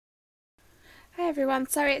everyone,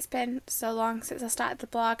 sorry it's been so long since I started the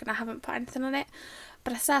blog and I haven't put anything on it,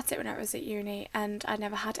 but I started it when I was at uni and I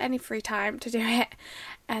never had any free time to do it,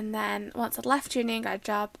 and then once I'd left uni and got a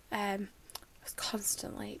job, I was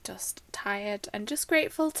constantly just tired and just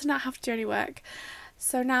grateful to not have to do any work.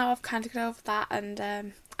 So now I've kind of got over that and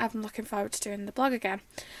I'm looking forward to doing the blog again.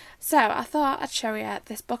 So I thought I'd show you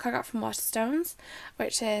this book I got from Waterstones,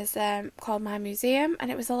 which is called My Museum,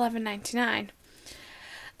 and it was $11.99.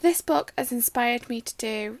 This book has inspired me to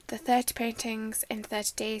do the 30 paintings in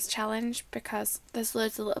 30 days challenge because there's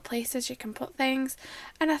loads of little places you can put things,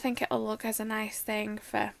 and I think it'll look as a nice thing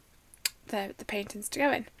for the paintings to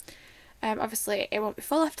go in. Obviously it won't be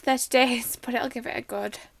full after 30 days, but it'll give it a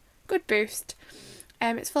good boost.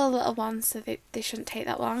 It's full of little ones, so they shouldn't take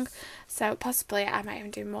that long, so possibly I might even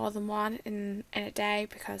do more than one in a day,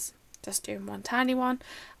 because just doing one tiny one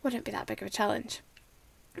wouldn't be that big of a challenge.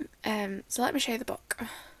 So let me show you the book.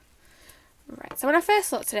 Right, so when I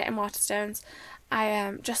first looked at it in Waterstones,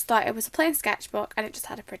 I just thought it was a plain sketchbook and it just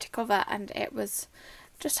had a pretty cover and it was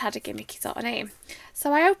just had a gimmicky sort of name.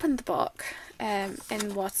 So I opened the book in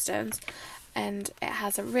Waterstones and it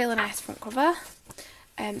has a really nice front cover.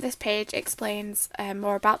 This page explains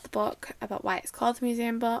more about the book, about why it's called the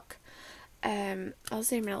museum book. I'll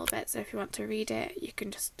zoom in a little bit, so if you want to read it you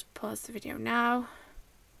can just pause the video now.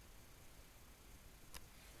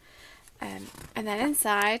 And then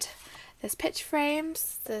inside there's picture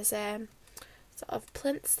frames, there's sort of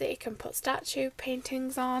plinths that you can put statue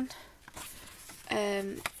paintings on,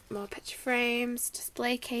 more picture frames,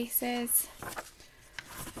 display cases,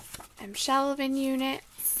 shelving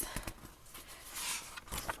units,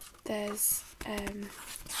 there's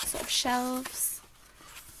sort of shelves.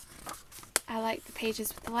 I like the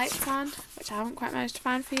pages with the lights on, which I haven't quite managed to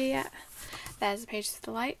find for you yet. There's the pages with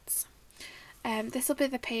the lights. This will be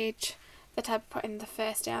the page that I put in the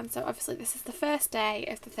first day on, so obviously this is the first day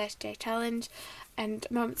of the 30-day challenge, and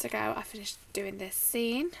moments ago I finished doing this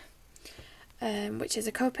scene, which is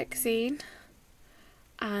a Copic scene,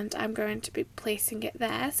 and I'm going to be placing it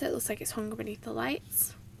there so it looks like it's hung beneath the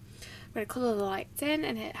lights. I'm going to colour the lights in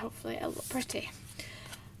and hopefully it'll look pretty.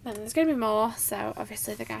 Then there's going to be more, so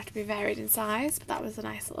obviously they're going to have to be varied in size, but that was a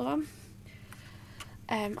nice little one.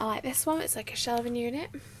 I like this one, it's like a shelving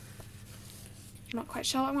unit. I'm not quite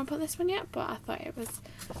sure what I'm going to put this one yet, but I thought it was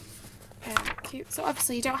cute. So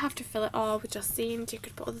obviously you don't have to fill it all with just scenes, you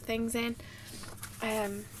could put other things in,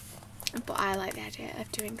 but I like the idea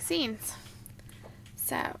of doing scenes.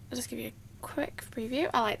 So I'll just give you a quick preview.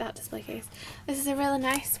 I like that display case. This is a really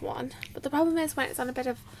nice one, but the problem is when it's on a bit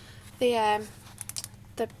of the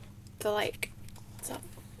like sort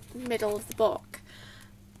of middle of the book,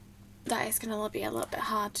 that is going to be a little bit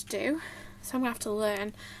hard to do. So I'm going to have to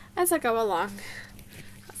learn as I go along.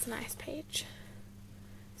 That's a nice page.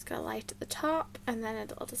 It's got a light at the top and then a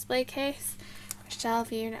little display case, a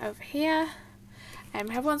shelf unit over here. We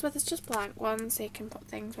have ones where there's just blank ones, so you can put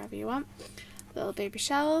things wherever you want. Little baby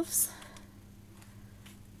shelves.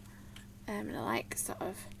 And a like sort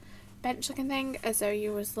of bench looking thing, as though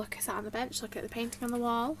you was sat on the bench, look at the painting on the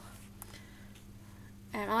wall.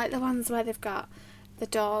 I like the ones where they've got the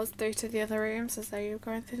doors through to the other rooms, as though you're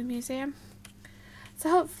going through the museum. So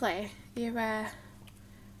hopefully you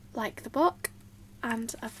like the book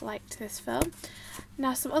and I've liked this film.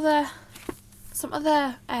 Now some other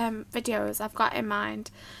videos I've got in mind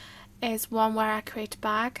is one where I create a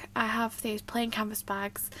bag. I have these plain canvas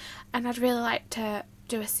bags and I'd really like to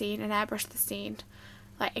do a scene and airbrush the scene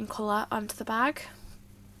like in colour onto the bag.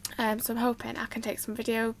 So I'm hoping I can take some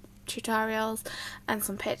video tutorials and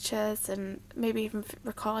some pictures and maybe even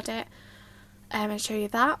record it and show you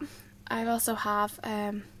that. I also have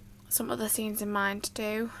some other scenes in mind to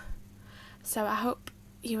do, so I hope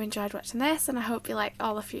you enjoyed watching this and I hope you like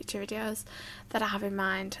all the future videos that I have in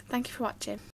mind. Thank you for watching.